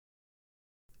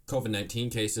COVID-19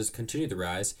 cases continue to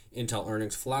rise, Intel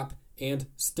earnings flop, and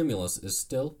stimulus is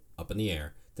still up in the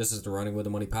air. This is the Running with the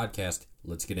Money podcast.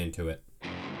 Let's get into it.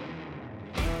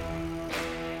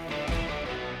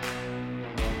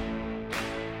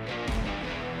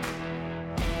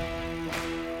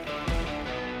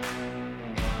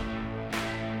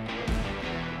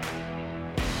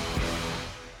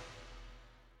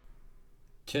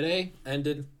 Today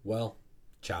ended, well,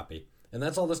 choppy. And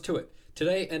that's all there's to it.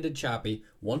 Today ended choppy.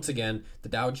 Once again, the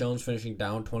Dow Jones finishing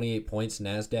down 28 points,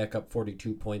 NASDAQ up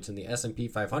 42 points, and the S&P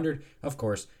 500, of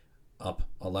course, up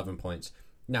 11 points.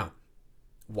 Now,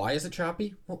 why is it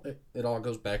choppy? Well, it all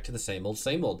goes back to the same old.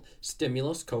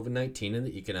 Stimulus, COVID-19, and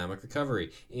the economic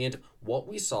recovery. And what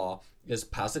we saw is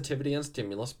positivity on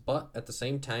stimulus, but at the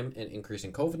same time, an increase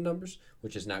in COVID numbers,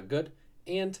 which is not good.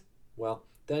 And, well,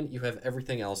 then you have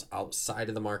everything else outside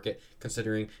of the market,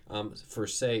 considering, for,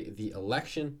 say, the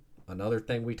election, another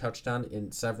thing we touched on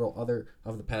in several other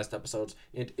of the past episodes,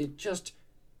 and it just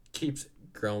keeps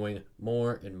growing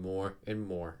more and more and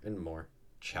more and more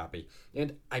choppy.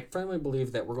 And I firmly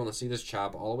believe that we're going to see this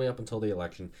chop all the way up until the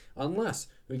election, unless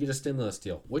we get a stimulus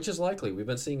deal, which is likely. We've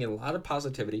been seeing a lot of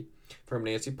positivity from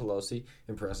Nancy Pelosi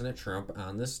and President Trump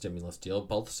on this stimulus deal,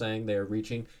 both saying they are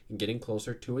reaching and getting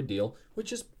closer to a deal,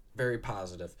 which is very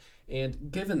positive.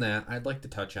 And given that, I'd like to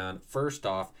touch on, first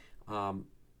off,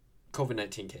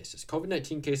 COVID-19 cases.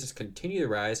 COVID-19 cases continue to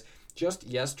rise. Just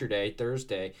yesterday,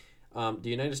 Thursday, the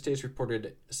United States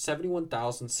reported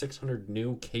 71,600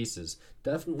 new cases.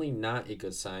 Definitely not a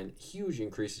good sign. Huge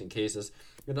increase in cases.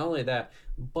 And not only that,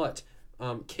 but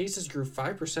cases grew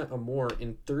 5% or more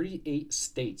in 38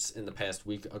 states in the past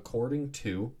week, according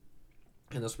to,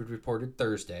 and this was reported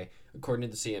Thursday, according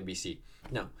to the CNBC.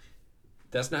 Now,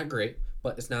 that's not great,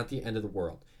 but it's not the end of the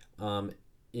world.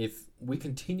 If we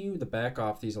continue to back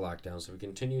off these lockdowns, if we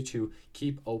continue to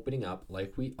keep opening up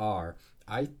like we are,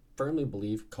 I firmly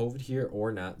believe, COVID here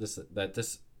or not, that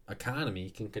this economy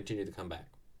can continue to come back.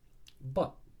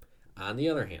 But, on the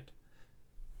other hand,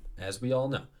 as we all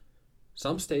know,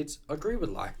 some states agree with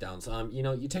lockdowns.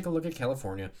 You take a look at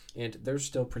California, and they're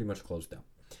still pretty much closed down.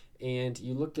 And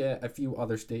you look at a few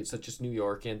other states such as New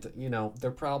York, and,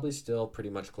 they're probably still pretty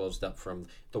much closed up from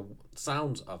the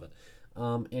sounds of it.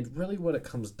 And really what it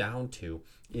comes down to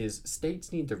is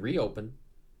states need to reopen,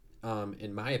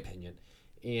 in my opinion,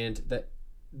 and that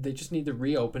they just need to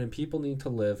reopen and people need to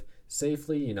live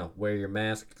safely, wear your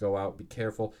mask, go out, be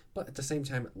careful, but at the same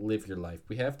time, live your life.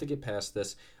 We have to get past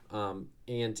this. And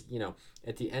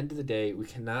at the end of the day, we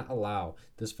cannot allow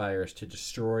this virus to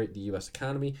destroy the U.S.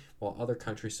 economy while other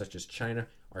countries such as China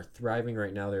are thriving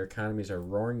right now. Their economies are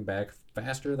roaring back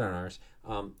faster than ours.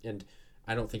 And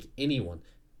I don't think anyone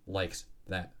likes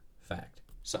that fact.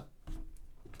 So,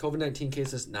 COVID-19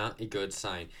 cases, not a good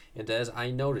sign. And as I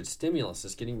noted, stimulus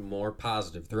is getting more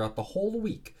positive throughout the whole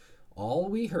week. All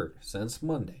we heard since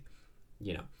Monday,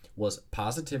 was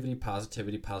positivity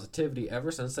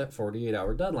ever since that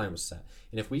 48-hour deadline was set.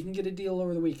 And if we can get a deal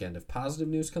over the weekend, if positive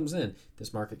news comes in,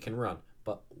 this market can run.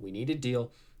 But we need a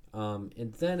deal.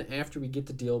 And then after we get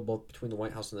the deal, both between the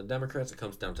White House and the Democrats, it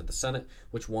comes down to the Senate,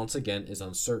 which once again is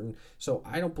uncertain. So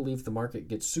I don't believe the market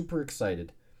gets super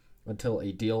excited until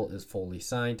a deal is fully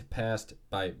signed, passed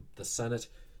by the Senate,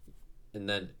 and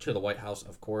then to the White House,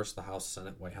 of course, the House,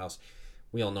 Senate, White House.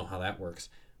 We all know how that works.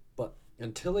 But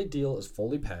until a deal is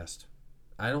fully passed,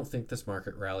 I don't think this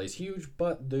market rallies huge,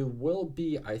 but there will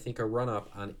be, I think, a run-up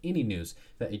on any news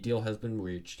that a deal has been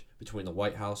reached between the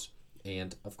White House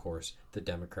and, of course, the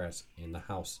Democrats in the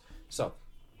House. So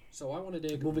I want to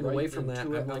dig, moving away from that,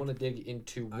 I want to dig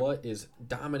into what is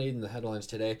dominating the headlines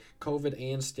today. COVID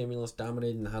and stimulus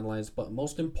dominating the headlines, but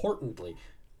most importantly,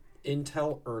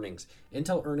 Intel earnings.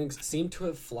 Intel earnings seem to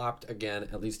have flopped again,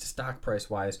 at least stock price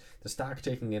wise. The stock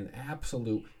taking an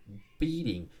absolute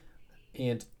beating.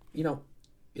 And,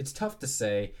 it's tough to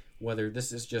say whether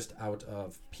this is just out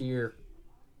of pure,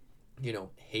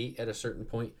 hate at a certain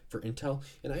point for Intel.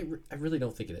 And I really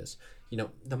don't think it is.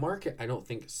 The market, I don't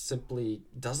think simply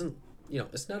doesn't,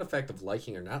 it's not a fact of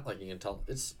liking or not liking Intel.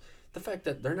 It's the fact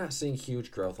that they're not seeing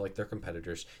huge growth like their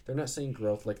competitors. They're not seeing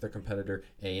growth like their competitor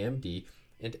AMD.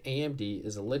 And AMD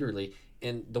is literally,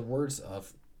 in the words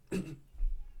of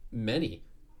many,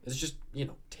 is just,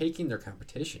 taking their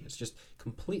competition. It's just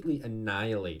completely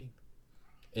annihilating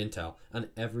Intel on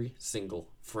every single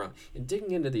front. And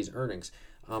digging into these earnings,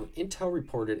 Intel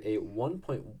reported a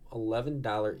 $1.11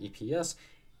 EPS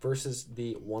versus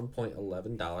the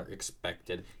 $1.11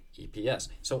 expected EPS.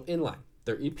 So in line.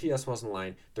 Their EPS was in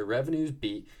line. Their revenues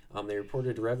beat. They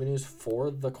reported revenues for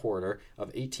the quarter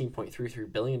of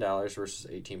 $18.33 billion versus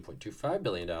 $18.25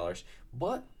 billion.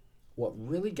 But what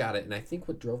really got it, and I think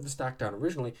what drove the stock down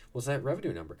originally, was that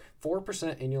revenue number. 4%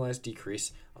 annualized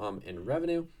decrease in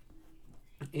revenue.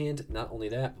 And not only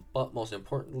that, but most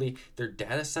importantly, their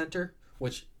data center,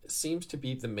 which seems to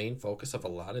be the main focus of a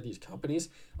lot of these companies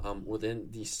within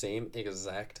the same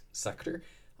exact sector,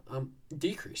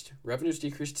 decreased. Revenues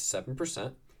decreased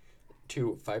 7%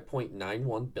 to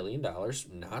 $5.91 billion.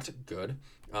 Not good.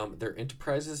 Their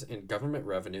enterprises and government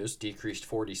revenues decreased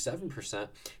 47%.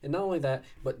 And not only that,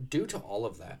 but due to all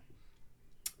of that,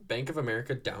 Bank of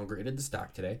America downgraded the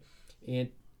stock today, and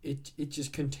it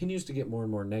just continues to get more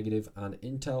and more negative on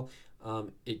Intel.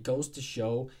 It goes to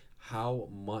show how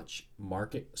much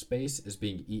market space is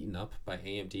being eaten up by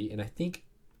AMD, and I think,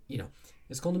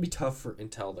 it's going to be tough for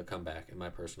Intel to come back, in my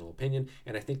personal opinion,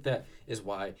 and I think that is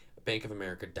why Bank of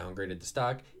America downgraded the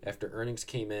stock after earnings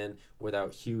came in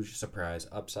without huge surprise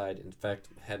upside. In fact,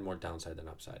 had more downside than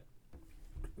upside.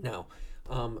 Now,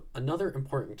 another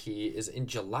important key is in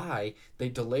July, they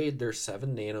delayed their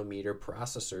 7 nanometer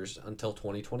processors until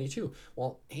 2022.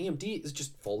 While AMD is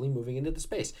just fully moving into the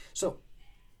space. So,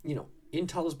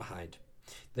 Intel is behind.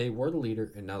 They were the leader,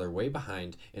 and now they're way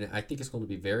behind, and I think it's going to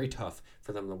be very tough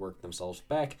for them to work themselves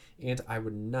back, and I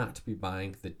would not be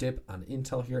buying the dip on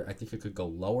Intel here. I think it could go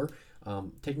lower.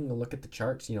 Taking a look at the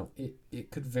charts,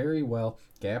 it could very well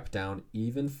gap down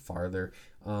even farther.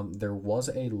 There was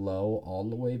a low all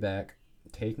the way back.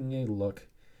 Taking a look,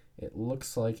 it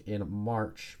looks like in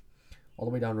March, all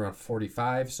the way down around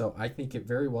 45, so I think it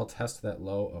very well tests that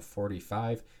low of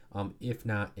 45, if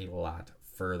not a lot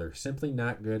further. Simply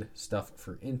not good stuff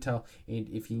for Intel. And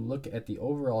if you look at the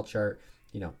overall chart,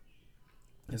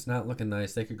 it's not looking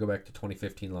nice. They could go back to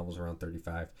 2015 levels around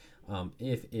 35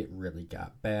 if it really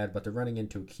got bad, but they're running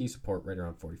into a key support right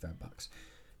around 45 bucks.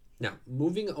 Now,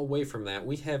 moving away from that,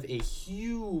 we have a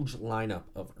huge lineup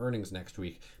of earnings next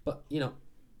week, but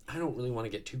I don't really want to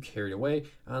get too carried away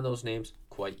on those names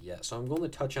quite yet. So I'm going to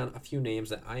touch on a few names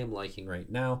that I am liking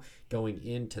right now going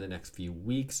into the next few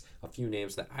weeks, a few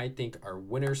names that I think are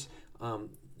winners. And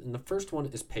the first one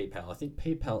is PayPal. I think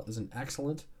PayPal is an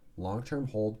excellent long-term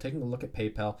hold. Taking a look at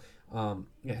PayPal,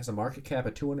 it has a market cap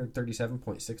of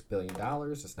 $237.6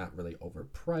 billion. It's not really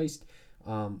overpriced.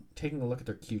 Taking a look at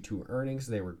their Q2 earnings,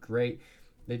 they were great.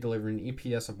 They delivered an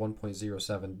EPS of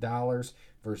 $1.07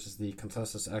 versus the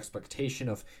consensus expectation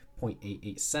of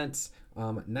 0.88 cents.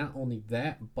 Not only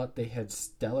that, but they had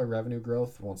stellar revenue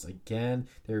growth. Once again,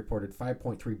 they reported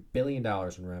 $5.3 billion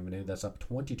in revenue. That's up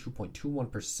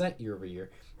 22.21% year over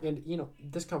year. And,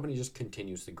 this company just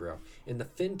continues to grow. In the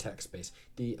fintech space,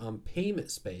 the payment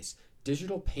space,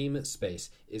 digital payment space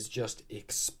is just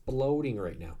exploding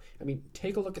right now. I mean,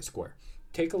 take a look at Square.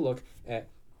 Take a look at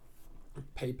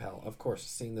PayPal, of course,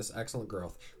 seeing this excellent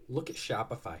growth. Look at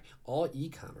Shopify, all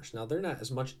e-commerce. Now, they're not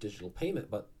as much digital payment,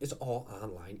 but it's all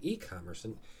online e-commerce.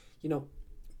 And,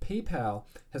 PayPal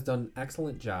has done an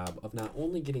excellent job of not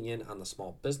only getting in on the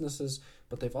small businesses,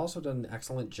 but they've also done an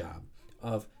excellent job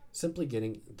of simply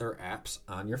getting their apps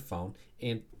on your phone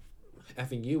and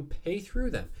having you pay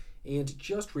through them. And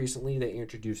just recently, they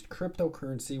introduced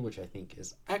cryptocurrency, which I think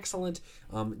is excellent,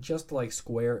 just like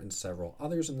Square and several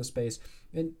others in the space.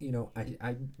 And,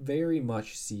 I very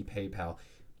much see PayPal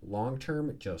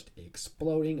long-term just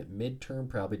exploding, mid-term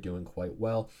probably doing quite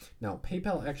well. Now,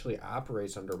 PayPal actually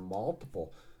operates under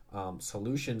multiple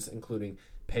solutions, including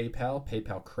PayPal,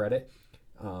 PayPal Credit,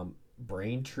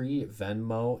 Braintree,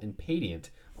 Venmo, and Paydiant.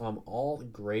 All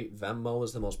great. Venmo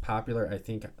is the most popular, I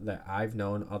think, that I've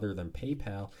known other than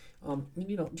PayPal.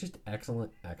 Just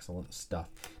excellent stuff.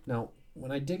 Now,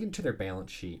 when I dig into their balance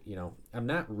sheet, I'm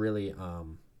not really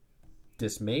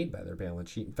dismayed by their balance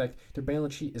sheet. In fact, their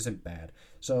balance sheet isn't bad.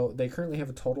 So they currently have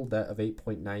a total debt of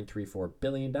 $8.934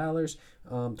 billion,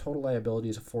 total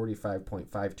liabilities of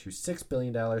 $45.526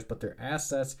 billion, but their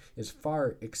assets is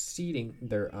far exceeding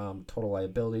their total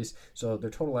liabilities. So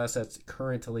their total assets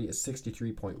currently is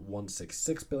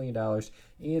 $63.166 billion,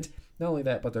 and not only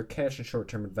that, but their cash and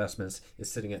short-term investments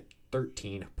is sitting at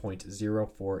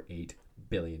 $13.048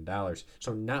 billion.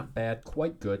 So not bad,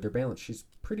 quite good. Their balance sheet's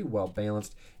pretty well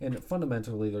balanced, and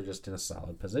fundamentally they're just in a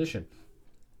solid position.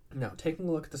 Now, taking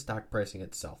a look at the stock pricing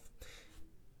itself,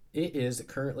 it is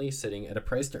currently sitting at a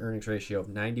price to earnings ratio of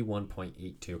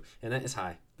 91.82, and that is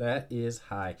high. That is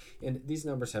high. And these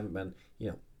numbers haven't been,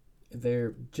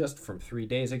 they're just from 3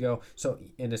 days ago. So,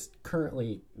 and it's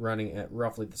currently running at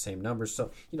roughly the same numbers.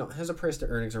 So, it has a price to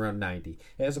earnings around 90.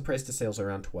 It has a price to sales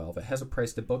around 12. It has a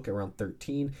price to book around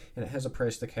 13, and it has a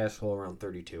price to cash flow around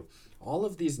 32. All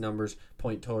of these numbers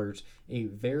point towards a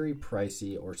very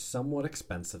pricey or somewhat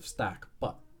expensive stock.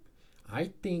 But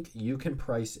I think you can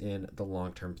price in the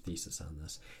long-term thesis on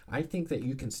this. I think that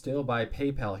you can still buy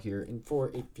PayPal here and for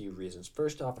a few reasons.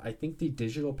 First off, I think the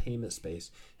digital payment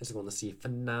space is going to see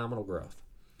phenomenal growth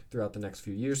throughout the next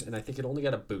few years, and I think it only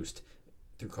got a boost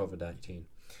through COVID-19.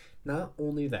 Not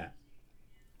only that,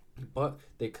 but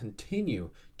they continue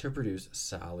to produce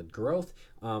solid growth.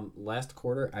 Last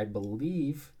quarter, I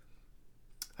believe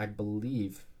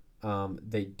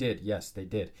they did. Yes, they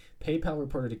did. PayPal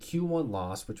reported a Q1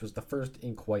 loss, which was the first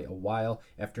in quite a while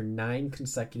after 9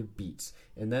 consecutive beats.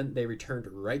 And then they returned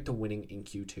right to winning in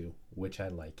Q2, which I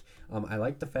like. I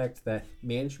like the fact that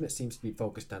management seems to be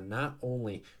focused on not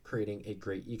only creating a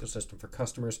great ecosystem for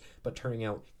customers, but turning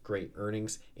out great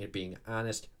earnings and being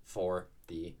honest for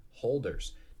the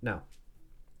holders. Now,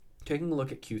 taking a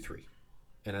look at Q3.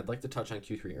 And I'd like to touch on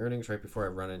Q3 earnings right before I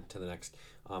run into the next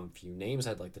few names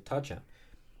I'd like to touch on.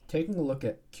 Taking a look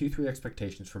at Q3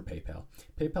 expectations from PayPal.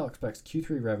 PayPal expects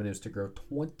Q3 revenues to grow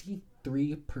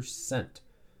 23%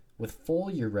 with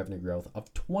full year revenue growth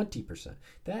of 20%.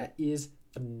 That is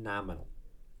phenomenal.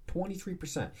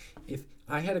 23%. If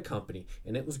I had a company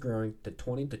and it was growing to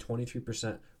 20 to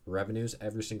 23% revenues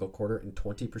every single quarter and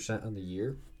 20% on the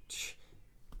year,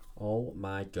 oh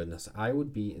my goodness, I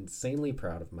would be insanely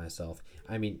proud of myself.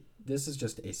 I mean, this is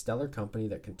just a stellar company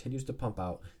that continues to pump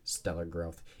out stellar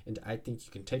growth. And I think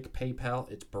you can take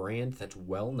PayPal, its brand that's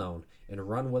well known, and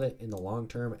run with it in the long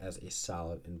term as a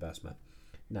solid investment.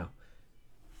 Now,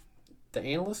 the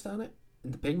analysts on it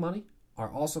and the big money are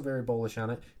also very bullish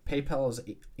on it. PayPal is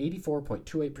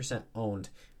 84.28% owned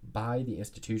by the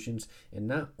institutions. And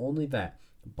not only that,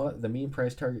 but the mean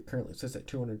price target currently sits at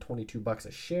 $222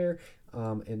 a share,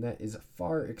 and that is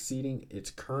far exceeding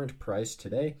its current price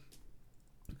today.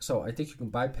 So I think you can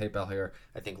buy PayPal here.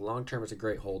 I think long term is a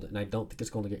great hold, and I don't think it's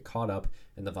going to get caught up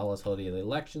in the volatility of the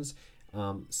elections,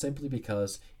 simply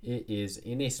because it is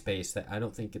in a space that I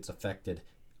don't think it's affected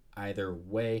either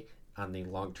way on the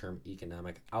long term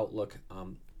economic outlook.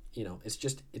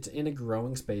 It's in a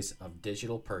growing space of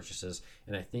digital purchases,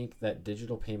 and I think that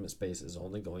digital payment space is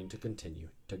only going to continue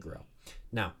to grow.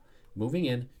 Now, moving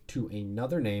in to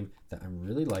another name that I'm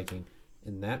really liking,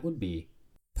 and that would be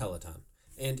Peloton.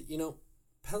 And,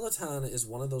 Peloton is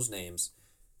one of those names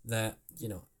that,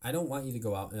 I don't want you to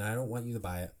go out and I don't want you to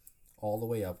buy it all the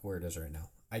way up where it is right now.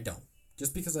 I don't.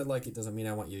 Just because I like it doesn't mean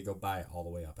I want you to go buy it all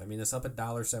the way up. I mean, it's up at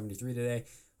 $1.73 today,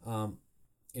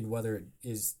 and whether it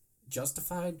is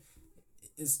justified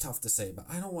is tough to say, but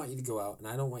I don't want you to go out and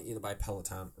I don't want you to buy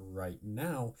Peloton right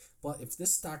now. But if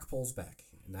this stock pulls back,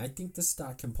 and I think this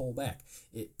stock can pull back,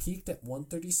 it peaked at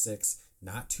 136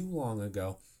 not too long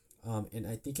ago, and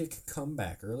I think it can come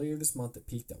back. Earlier this month it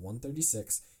peaked at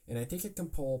 136, and I think it can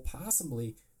pull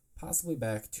possibly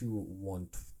back to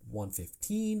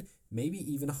 115,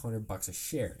 maybe even $100 a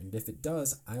share. And if it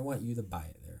does, I want you to buy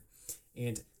it there.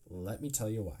 And let me tell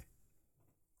you why.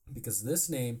 Because this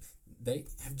name, they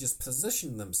have just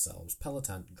positioned themselves,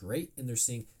 Peloton, great, and they're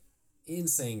seeing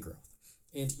insane growth.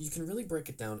 And you can really break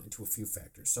it down into a few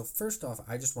factors. So first off,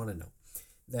 I just want to know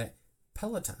that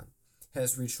Peloton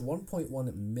has reached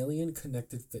 1.1 million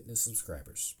connected fitness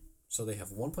subscribers. So they have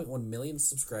 1.1 million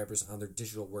subscribers on their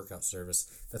digital workout service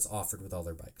that's offered with all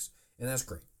their bikes. And that's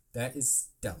great. That is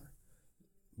stellar.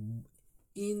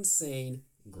 Insane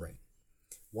great.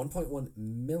 1.1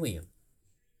 million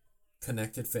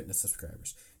connected fitness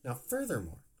subscribers. Now,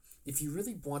 furthermore, if you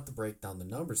really want to break down the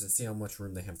numbers and see how much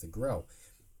room they have to grow,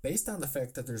 based on the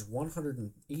fact that there's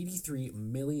 183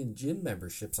 million gym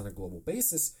memberships on a global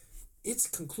basis, it's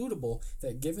concludable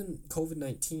that given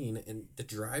COVID-19 and the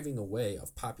driving away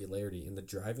of popularity and the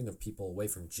driving of people away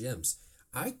from gyms,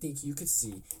 I think you could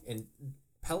see, and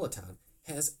Peloton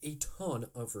has a ton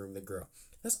of room to grow.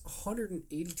 That's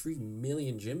 183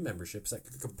 million gym memberships that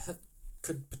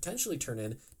could potentially turn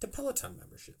into Peloton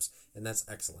memberships, and that's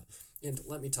excellent. And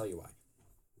let me tell you why.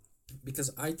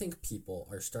 Because I think people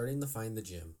are starting to find the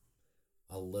gym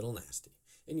a little nasty.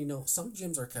 And some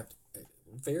gyms are kept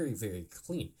very, very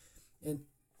clean. And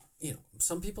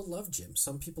some people love gyms.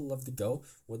 Some people love to go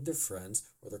with their friends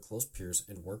or their close peers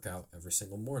and work out every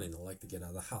single morning. They like to get out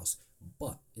of the house.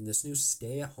 But in this new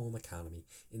stay-at-home economy,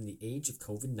 in the age of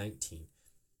COVID-19,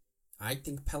 I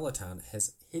think Peloton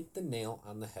has hit the nail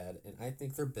on the head, and I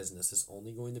think their business is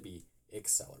only going to be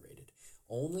accelerated.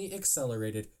 Only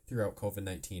accelerated throughout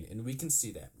COVID-19, and we can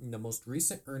see that. In the most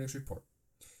recent earnings report,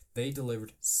 they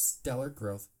delivered stellar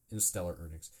growth and stellar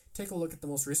earnings. Take a look at the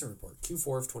most recent report,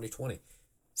 Q4 of 2020.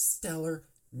 Stellar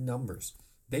numbers.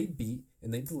 They beat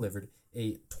and they delivered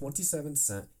a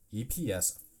 27-cent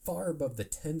EPS, far above the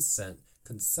 10-cent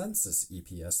consensus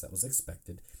EPS that was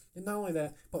expected. And not only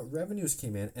that, but revenues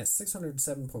came in at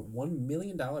 $607.1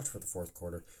 million for the fourth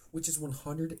quarter, which is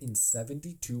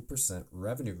 172%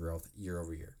 revenue growth year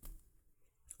over year.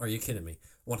 Are you kidding me?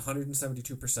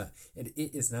 172%. And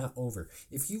it is not over.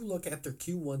 If you look at their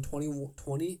Q1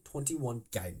 2021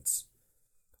 guidance,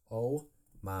 oh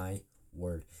my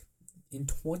word. In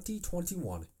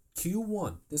 2021,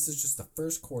 Q1, this is just the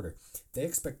first quarter, they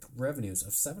expect revenues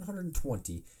of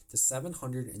 $720 to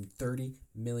 $730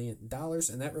 million,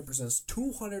 and that represents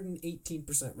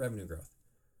 218% revenue growth.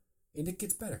 And it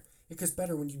gets better. It gets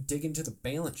better when you dig into the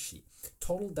balance sheet.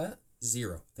 Total debt,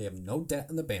 zero. They have no debt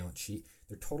on the balance sheet.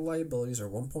 Their total liabilities are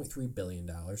 $1.3 billion.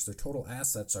 Their total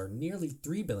assets are nearly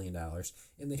 $3 billion,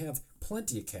 and they have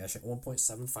plenty of cash at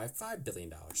 $1.755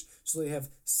 billion. So they have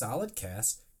solid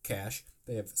cash,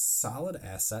 they have solid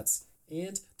assets,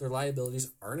 and their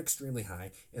liabilities aren't extremely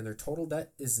high, and their total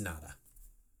debt is nada.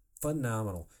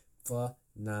 Phenomenal.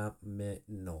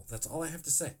 That's all I have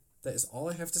to say. That is all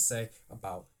I have to say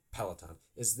about Peloton.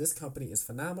 Is this company is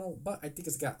phenomenal, but I think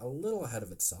it's got a little ahead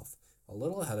of itself.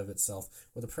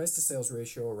 With a price to sales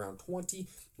ratio around 20,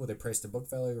 with a price to book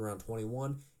value around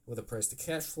 21, with a price to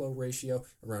cash flow ratio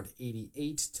around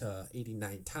 88 to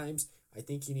 89 times. I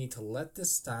think you need to let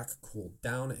this stock cool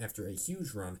down after a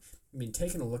huge run. I mean,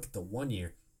 taking a look at the 1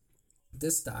 year,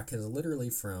 this stock has literally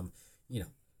from,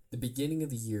 the beginning of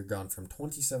the year gone from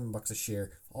 $27 a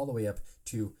share all the way up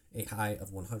to a high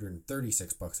of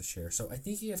 $136 a share. So I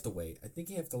think you have to wait. I think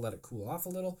you have to let it cool off a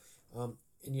little. And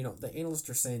the analysts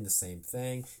are saying the same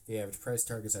thing. The average price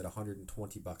target's at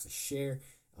 $120 a share.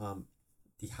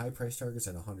 The high price target's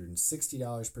at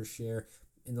 $160 per share.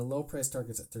 And the low price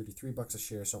target's at $33 a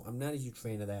share, so I'm not a huge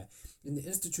fan of that. And the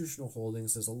institutional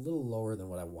holdings is a little lower than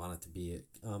what I want it to be.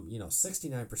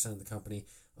 69% of the company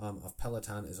of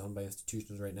Peloton is owned by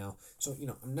institutions right now. So,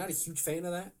 I'm not a huge fan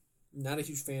of that. I'm not a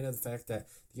huge fan of the fact that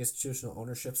the institutional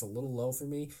ownership's a little low for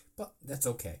me, but that's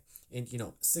okay. And,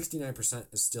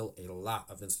 69% is still a lot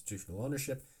of institutional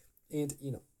ownership. And,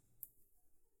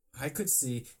 I could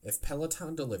see if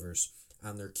Peloton delivers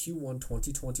on their Q1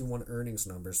 2021 earnings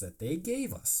numbers that they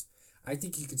gave us, I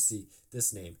think you could see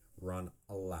this name run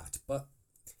a lot. But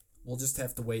we'll just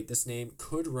have to wait. This name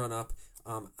could run up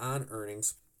on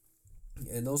earnings,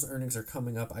 and those earnings are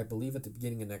coming up, I believe, at the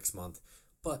beginning of next month.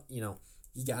 But, you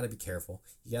got to be careful.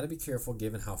 You got to be careful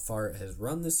given how far it has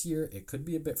run this year. It could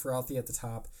be a bit frothy at the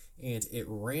top, and it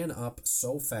ran up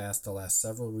so fast the last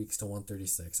several weeks to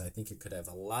 136. I think it could have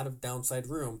a lot of downside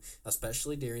room,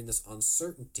 especially during this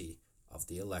uncertainty of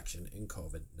the election in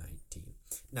COVID-19.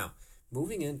 Now,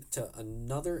 moving into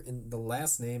the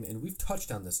last name, and we've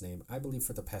touched on this name, I believe,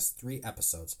 for the past 3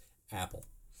 episodes, Apple.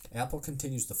 Apple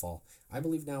continues to fall. I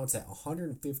believe now it's at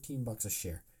 $115 a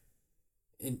share.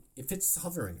 And if it's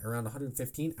hovering around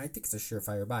 115, I think it's a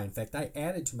surefire buy. In fact, I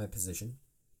added to my position.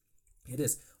 It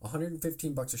is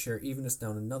 $115 a share, even it's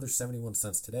down another 71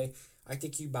 cents today. I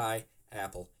think you buy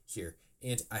Apple here,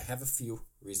 and I have a few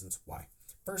reasons why.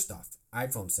 First off,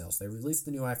 iPhone sales. They released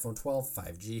the new iPhone 12,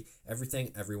 5G,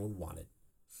 everything everyone wanted.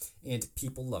 And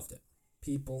people loved it.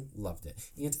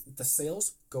 And the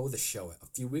sales go to show it. A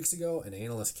few weeks ago, an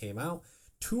analyst came out,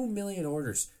 2 million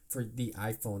orders for the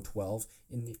iPhone 12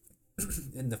 in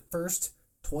the first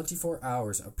 24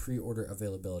 hours of pre-order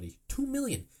availability. 2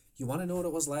 million. You want to know what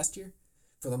it was last year?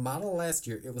 For the model last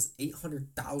year, it was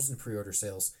 800,000 pre-order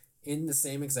sales in the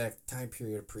same exact time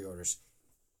period of pre-orders.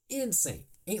 Insane.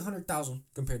 800,000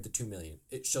 compared to 2 million.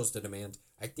 It shows the demand.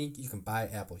 I think you can buy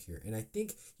Apple here. And I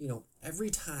think,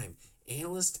 every time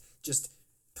analysts just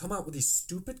come out with these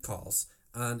stupid calls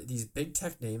on these big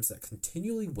tech names that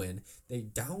continually win, they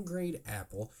downgrade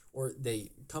Apple, or they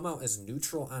come out as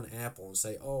neutral on Apple and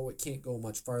say, oh, it can't go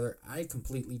much farther. I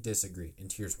completely disagree.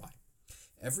 And here's why.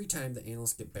 Every time the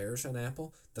analysts get bearish on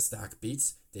Apple, the stock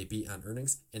beats, they beat on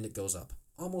earnings, and it goes up.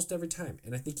 Almost every time.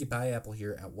 And I think you buy Apple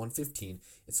here at 115.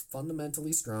 It's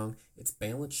fundamentally strong. Its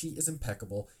balance sheet is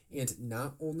impeccable. And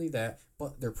not only that,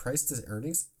 but their price to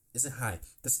earnings isn't high.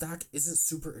 The stock isn't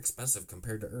super expensive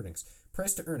compared to earnings.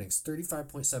 Price to earnings,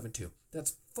 35.72.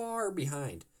 That's far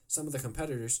behind some of the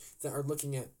competitors that are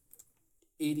looking at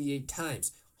 88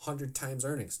 times, 100 times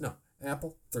earnings. No,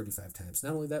 Apple, 35 times.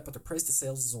 Not only that, but their price to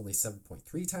sales is only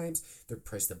 7.3 times. Their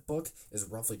price to book is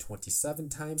roughly 27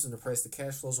 times, and their price to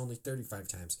cash flow is only 35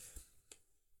 times.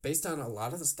 Based on a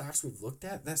lot of the stocks we've looked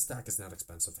at, that stock is not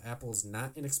expensive. Apple is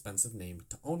not an expensive name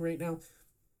to own right now.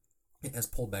 It has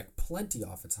pulled back plenty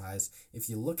off its highs. If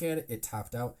you look at it, it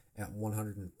topped out at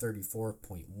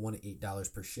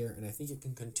 $134.18 per share, and I think it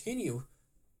can continue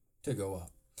to go up.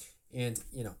 And,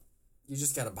 you you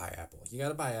just got to buy Apple. You got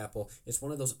to buy Apple. It's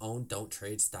one of those own, don't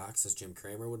trade stocks, as Jim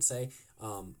Cramer would say.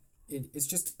 It's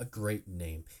just a great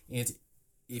name. And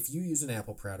if you use an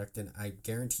Apple product, and I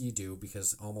guarantee you do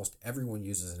because almost everyone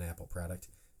uses an Apple product,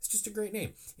 it's just a great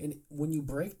name. And when you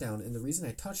break down, and the reason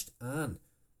I touched on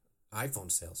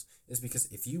iPhone sales is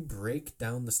because if you break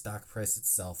down the stock price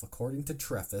itself, according to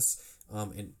Trefis,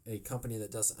 and a company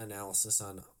that does analysis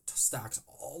on stocks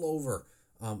all over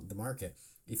the market,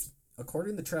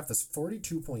 according to Trefis,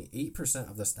 42.8%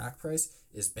 of the stock price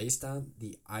is based on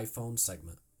the iPhone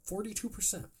segment.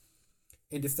 42%.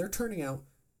 And if they're turning out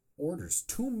orders,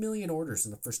 2 million orders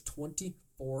in the first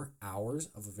 24 hours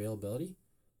of availability,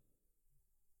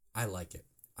 I like it.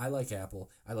 I like Apple.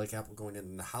 I like Apple going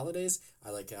into the holidays.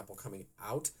 I like Apple coming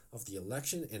out of the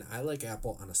election, and I like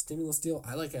Apple on a stimulus deal.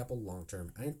 I like Apple long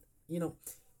term.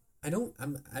 I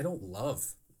don't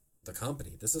love the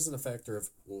company. This isn't a factor of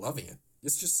loving it.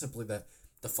 It's just simply that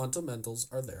the fundamentals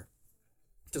are there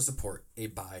to support a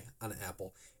buy on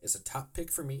Apple. It's a top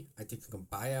pick for me. I think you can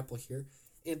buy Apple here,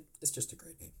 and it's just a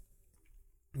great name.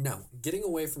 Now, getting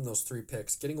away from those three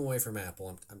picks, getting away from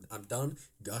Apple, I'm done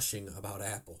gushing about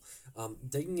Apple.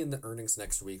 Digging into earnings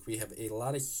next week, we have a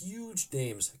lot of huge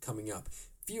names coming up.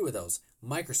 Few of those: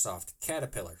 Microsoft,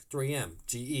 Caterpillar, 3M,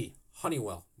 GE,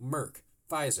 Honeywell, Merck,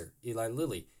 Pfizer, Eli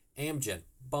Lilly, Amgen,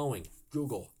 Boeing,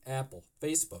 Google, Apple,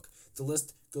 Facebook. The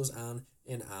list goes on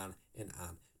and on and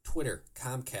on. Twitter,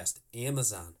 Comcast,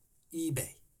 Amazon,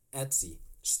 eBay, Etsy,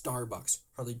 Starbucks,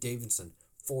 Harley-Davidson,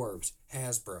 Forbes,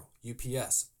 Hasbro,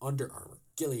 UPS, Under Armour,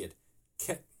 Gilead,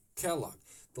 Kellogg.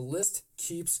 The list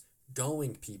keeps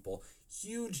going, people.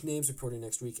 Huge names reporting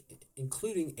next week,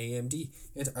 including AMD.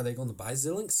 And are they going to buy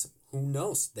Xilinx? Who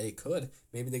knows? They could.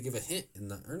 Maybe they give a hint in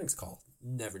the earnings call.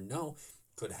 Never know.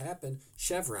 Could happen.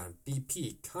 Chevron,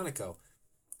 BP, Conoco.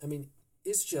 I mean,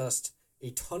 it's just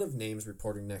a ton of names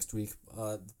reporting next week.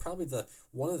 Probably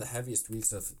one of the heaviest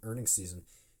weeks of earnings season.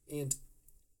 And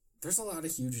there's a lot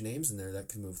of huge names in there that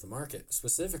could move the market.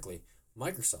 Specifically,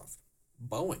 Microsoft,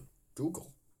 Boeing,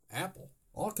 Google, Apple,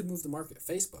 all could move the market.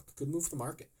 Facebook could move the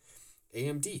market.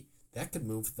 AMD, that could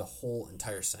move the whole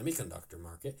entire semiconductor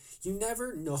market. You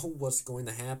never know what's going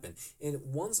to happen. And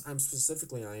ones I'm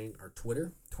specifically eyeing are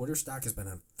Twitter. Twitter stock has been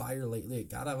on fire lately.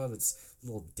 It got out of its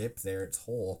little dip there, its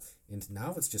hole, and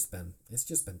now it's just been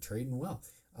trading well.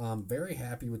 Very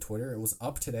happy with Twitter. It was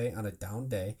up today on a down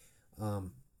day.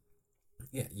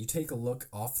 Yeah, you take a look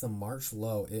off the March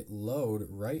low. It lowered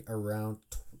right around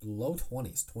low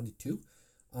 20s, 22.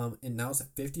 And now it's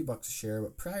at $50 a share.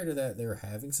 But prior to that, they were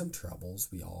having some troubles.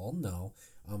 We all know.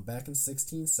 Back in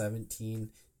 16,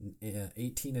 17,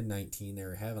 18, and 19, they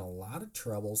were having a lot of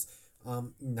troubles.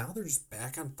 Now they're just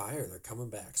back on fire. They're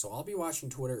coming back. So I'll be watching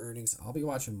Twitter earnings. I'll be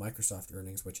watching Microsoft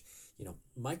earnings, which,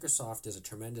 Microsoft is a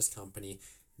tremendous company.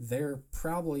 They're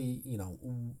probably,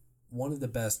 one of the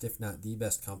best, if not the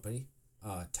best company,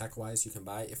 tech-wise you can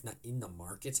buy, if not in the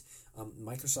market.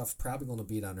 Microsoft's probably going to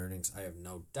beat on earnings. I have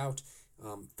no doubt.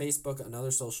 Facebook,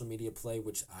 another social media play,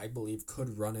 which I believe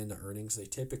could run into earnings. They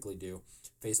typically do.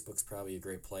 Facebook's probably a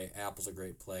great play. Apple's a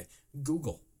great play.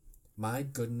 Google. My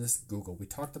goodness, Google. We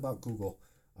talked about Google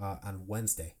on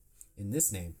Wednesday. In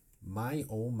this name, my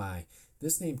oh my,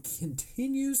 this name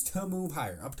continues to move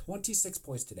higher, up 26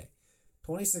 points today.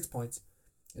 26 points.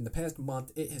 In the past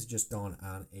month, it has just gone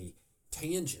on a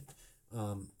tangent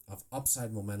of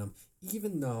upside momentum,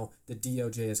 even though the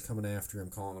DOJ is coming after him,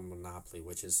 calling him a monopoly,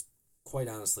 which is quite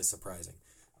honestly surprising.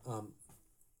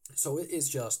 So it is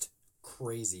just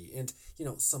crazy. And,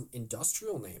 some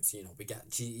industrial names, we got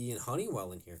GE and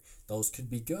Honeywell in here. Those could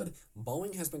be good.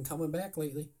 Boeing has been coming back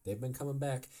lately. They've been coming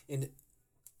back. And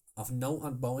of note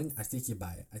on Boeing, I think you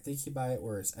buy it. I think you buy it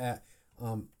where it's at.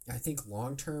 I think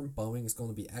long-term, Boeing is going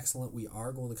to be excellent. We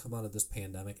are going to come out of this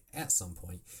pandemic at some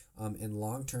point. In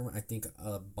long-term, I think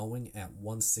Boeing at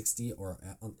 160 or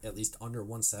at least under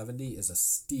 170 is a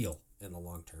steal in the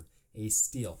long term. A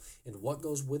steal. And what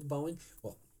goes with Boeing?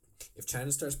 Well, if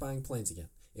China starts buying planes again,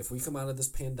 if we come out of this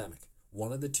pandemic,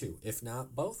 one of the two, if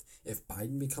not both, if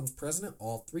Biden becomes president,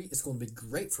 all three, it's going to be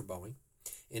great for Boeing.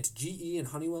 And GE and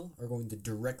Honeywell are going to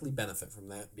directly benefit from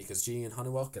that because GE and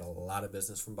Honeywell get a lot of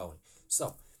business from Boeing.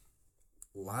 So,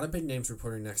 a lot of big names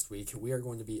reporting next week. We are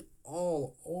going to be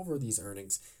all over these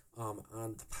earnings on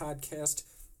the podcast.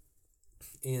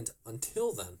 And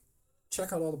until then,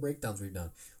 check out all the breakdowns we've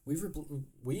done.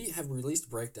 We have released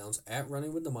breakdowns at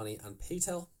Running with the Money on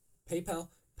PayPal,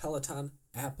 Peloton,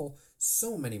 Apple,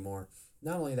 so many more.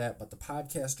 Not only that, but the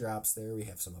podcast drops there. We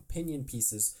have some opinion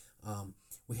pieces.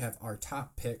 We have our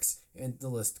top picks, and the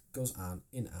list goes on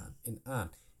and on and on.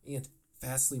 And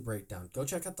Fastly Breakdown. Go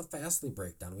check out the Fastly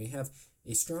Breakdown. We have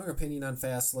a strong opinion on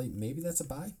Fastly. Maybe that's a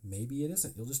buy. Maybe it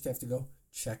isn't. You'll just have to go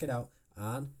check it out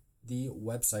on the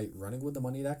website,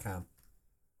 runningwiththemoney.com.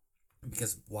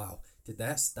 Because, wow, did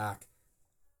that stock,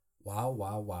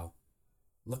 wow.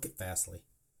 Look at Fastly.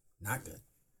 Not good.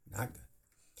 Not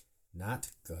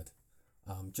good.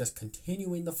 Just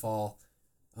continuing the fall.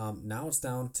 Now it's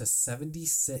down to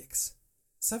 76.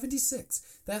 76.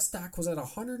 That stock was at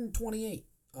 128.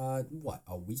 A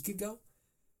week ago?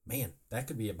 Man, that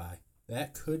could be a buy.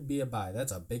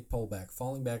 That's a big pullback.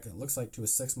 Falling back, it looks like to a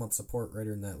 6-month support right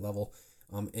in that level.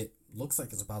 It looks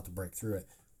like it's about to break through it.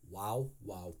 Wow.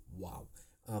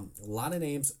 A lot of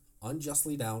names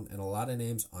unjustly down and a lot of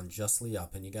names unjustly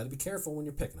up. And you got to be careful when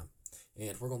you're picking them.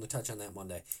 And we're going to touch on that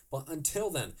Monday. But until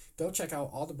then, go check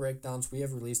out all the breakdowns we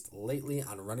have released lately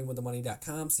on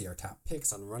runningwiththemoney.com. See our top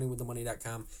picks on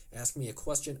runningwiththemoney.com. Ask me a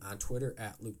question on Twitter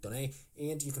at Luke Donay.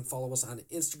 And you can follow us on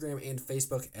Instagram and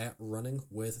Facebook at Running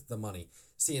With The Money.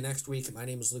 See you next week. My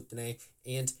name is Luke Donay.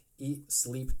 And eat,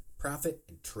 sleep, profit,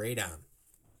 and trade on.